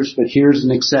brothers, but here's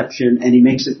an exception, and he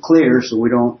makes it clear so we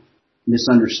don't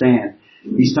misunderstand.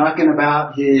 He's talking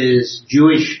about his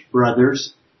Jewish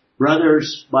brothers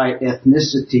by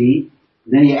ethnicity.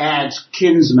 Then he adds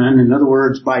kinsmen, in other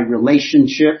words, by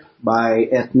relationship, by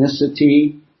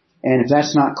ethnicity. And if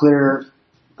that's not clear,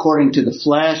 according to the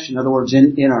flesh, in other words,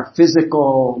 in our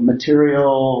physical,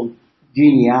 material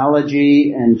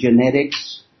genealogy and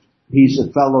genetics, he's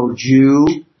a fellow Jew.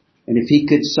 And if he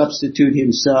could substitute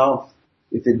himself,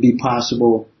 if it be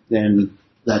possible, then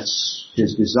that's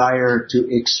his desire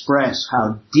to express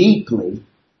how deeply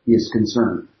he is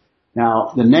concerned.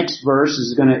 Now, the next verse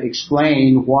is going to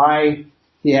explain why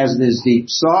he has this deep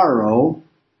sorrow.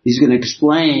 He's going to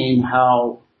explain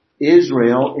how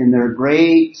Israel, in their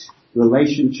great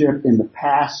relationship in the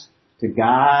past to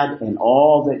God and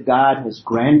all that God has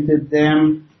granted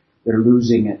them, they're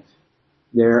losing it.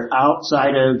 They're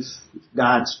outside of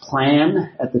God's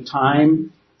plan at the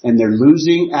time, and they're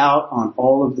losing out on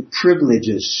all of the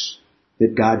privileges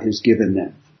that God has given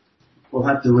them. We'll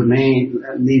have to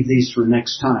leave these for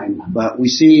next time. But we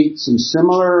see some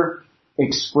similar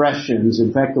expressions.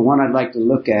 In fact, the one I'd like to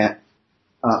look at,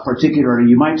 particularly,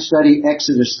 you might study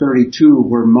Exodus 32,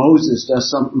 where Moses does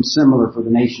something similar for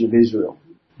the nation of Israel.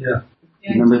 Yeah.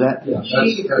 Remember that? Yeah.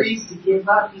 He agrees to give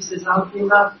up. He says, I'll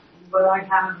give up what I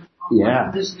have.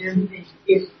 Yeah.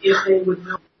 If they would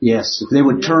know. Yes, if they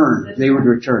would turn, they would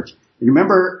return. And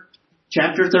remember,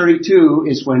 chapter 32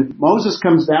 is when Moses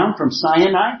comes down from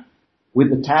Sinai with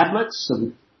the tablets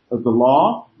of the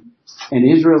law, and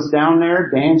Israel's down there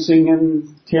dancing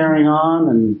and carrying on,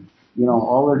 and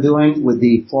all they're doing with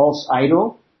the false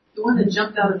idol. The one that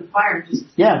jumped out of the fire just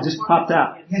popped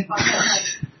out.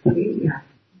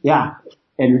 Yeah,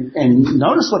 and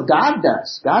notice what God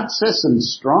does. God says some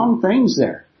strong things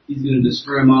there. He's going to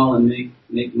destroy them all and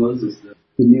make Moses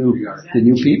the new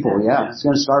people. Yeah, it's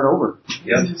going to start over.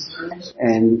 Yep.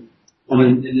 And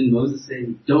and then Moses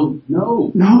saying, "Don't,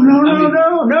 no." No.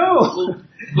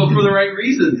 But for the right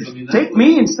reasons. Take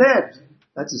me instead.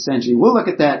 That's essentially. We'll look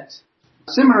at that.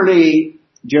 Similarly,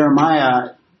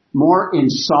 Jeremiah, more in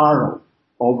sorrow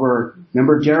over.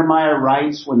 Remember, Jeremiah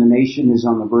writes when the nation is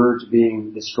on the verge of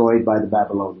being destroyed by the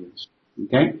Babylonians.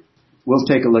 Okay, we'll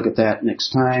take a look at that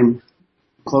next time.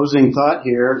 Closing thought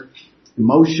here.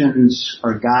 Emotions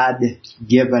are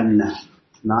God-given,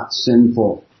 not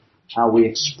sinful. How we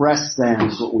express them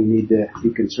is what we need to be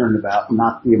concerned about,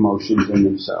 not the emotions in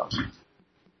themselves.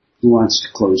 Who wants to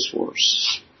close for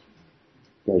us?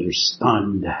 You guys are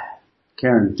stunned.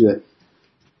 Karen, do it.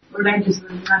 Lord, I just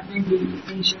want to thank you for the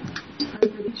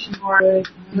patient for it.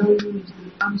 I know you need to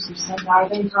become some Sunday. I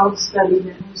think I'll study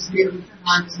the Holy Spirit with the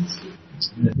hearts and speak.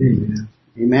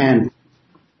 Amen.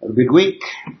 Have a good week.